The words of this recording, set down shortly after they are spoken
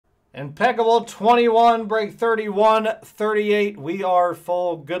Impeccable 21, break 31, 38. We are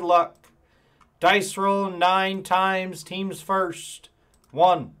full. Good luck. Dice roll 9 times. Teams first.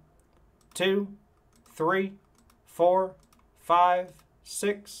 1, 2, 3, 4, 5,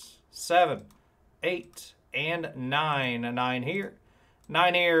 6, 7, 8, and 9. 9 here.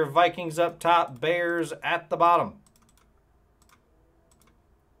 9 here. Vikings up top. Bears at the bottom.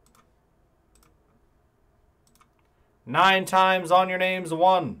 Nine times on your names.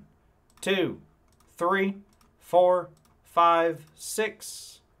 1, 2, 3, 4, 5,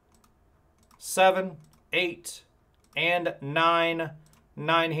 6, 7, 8, and 9.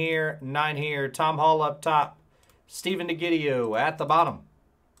 9 here, 9 here. Tom Hall up top. Stephen DeGidio at the bottom.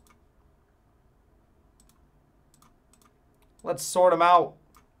 Let's sort them out.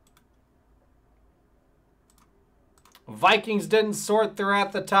 Vikings didn't sort. They're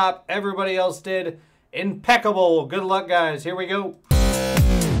at the top. Everybody else did. Impeccable. Good luck, guys. Here we go.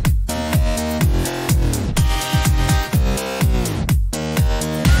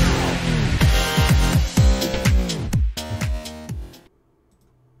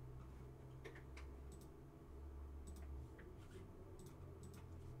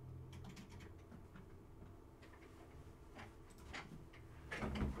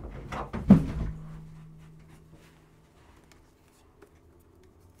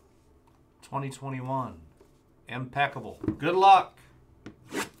 $2021. Impeccable. Good luck.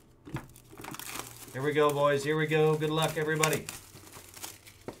 Here we go, boys. Here we go. Good luck, everybody.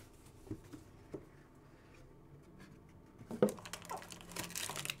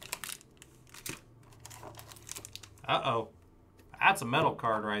 Uh-oh. That's a metal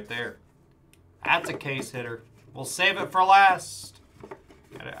card right there. That's a case hitter. We'll save it for last.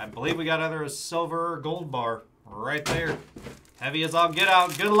 I believe we got either a silver or gold bar right there. Heavy as I'll get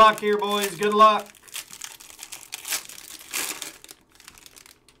out. Good luck here, boys. Good luck.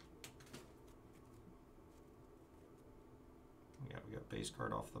 Yeah, we got base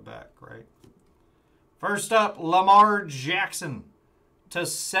card off the back, right? First up, Lamar Jackson to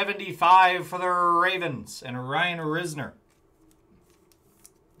 75 for the Ravens and Ryan Risner.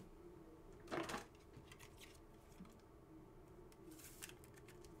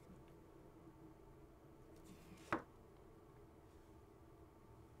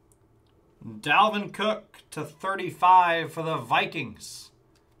 Dalvin Cook to 35 for the Vikings.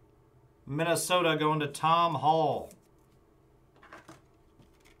 Minnesota going to Tom Hall.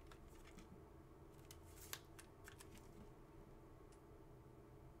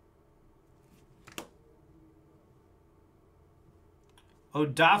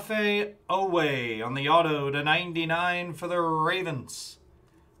 Odafe Owe on the auto to 99 for the Ravens.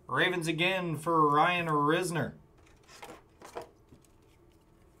 Ravens again for Ryan Risner.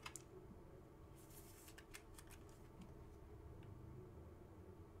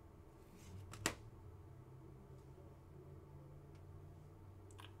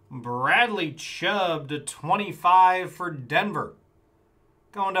 Bradley Chubb to 25 for Denver.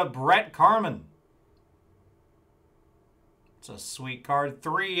 Going to Brett Carman. It's a sweet card.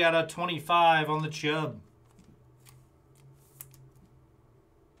 3 out of 25 on the Chubb.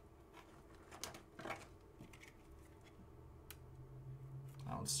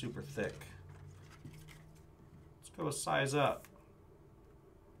 That one's super thick. Let's go a size up.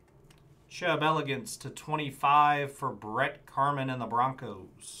 Chubb Elegance to 25 for Brett Carman and the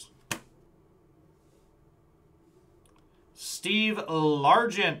Broncos. Steve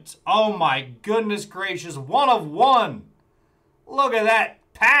Largent. Oh my goodness gracious. 1 of 1. Look at that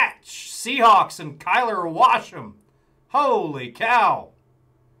patch. Seahawks and Kyler Washam. Holy cow.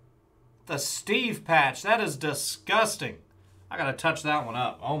 The Steve patch. That is disgusting. I got to touch that one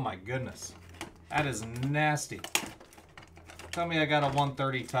up. Oh my goodness. That is nasty. Tell me I got a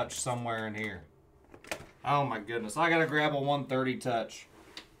 130 touch somewhere in here. Oh my goodness. I got to grab a 130 touch.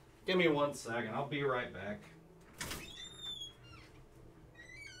 Give me 1 second. I'll be right back.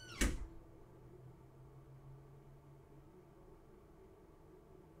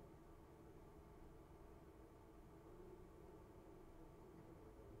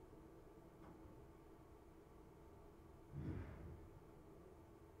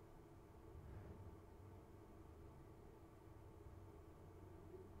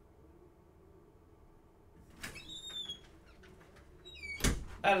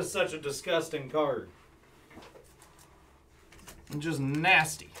 That is such a disgusting card. And just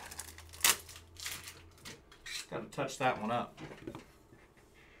nasty. Got to touch that one up.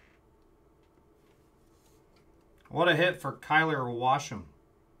 What a hit for Kyler Washam.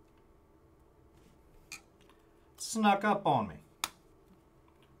 Snuck up on me.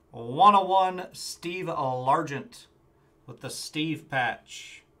 101 Steve Largent with the Steve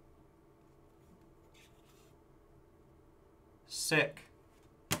patch. Sick.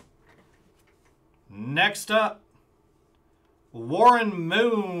 Next up, Warren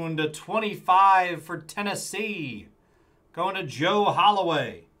Moon to 25 for Tennessee. Going to Joe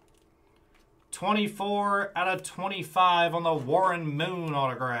Holloway. 24 out of 25 on the Warren Moon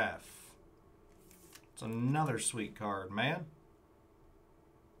autograph. It's another sweet card, man.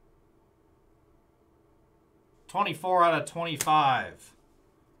 24 out of 25.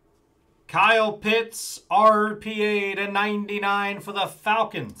 Kyle Pitts, RPA to 99 for the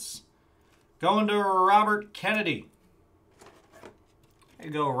Falcons. Going to Robert Kennedy. There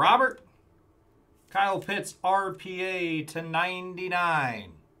you go, Robert. Kyle Pitts, RPA to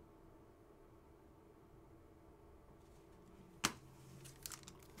 99.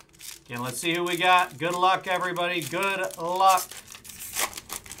 Again, let's see who we got. Good luck, everybody. Good luck.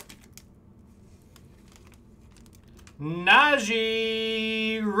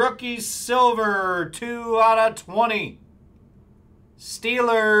 Najee, rookie silver, 2 out of 20.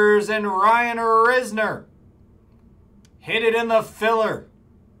 Steelers and Ryan Risner. Hit it in the filler.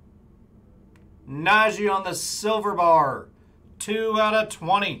 Najee on the silver bar, 2 out of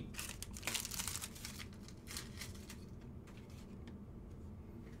 20.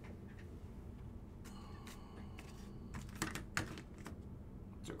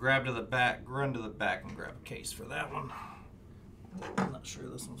 Grab to the back, run to the back and grab a case for that one. I'm not sure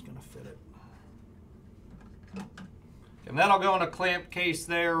this one's going to fit it. And that'll go in a clamp case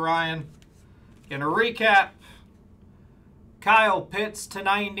there, Ryan. Gonna recap. Kyle Pitts to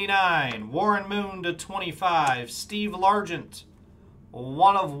 99. Warren Moon to 25. Steve Largent,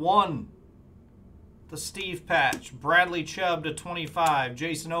 1 of 1. The Steve patch. Bradley Chubb to 25.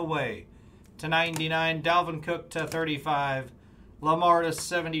 Jason Oweh to 99. Dalvin Cook to 35. Lamar to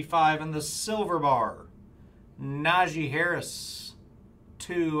 75 in the silver bar. Najee Harris,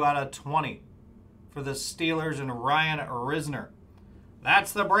 2 out of 20 for the Steelers and Ryan Risner.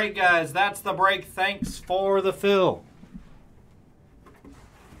 That's the break, guys. That's the break. Thanks for the fill.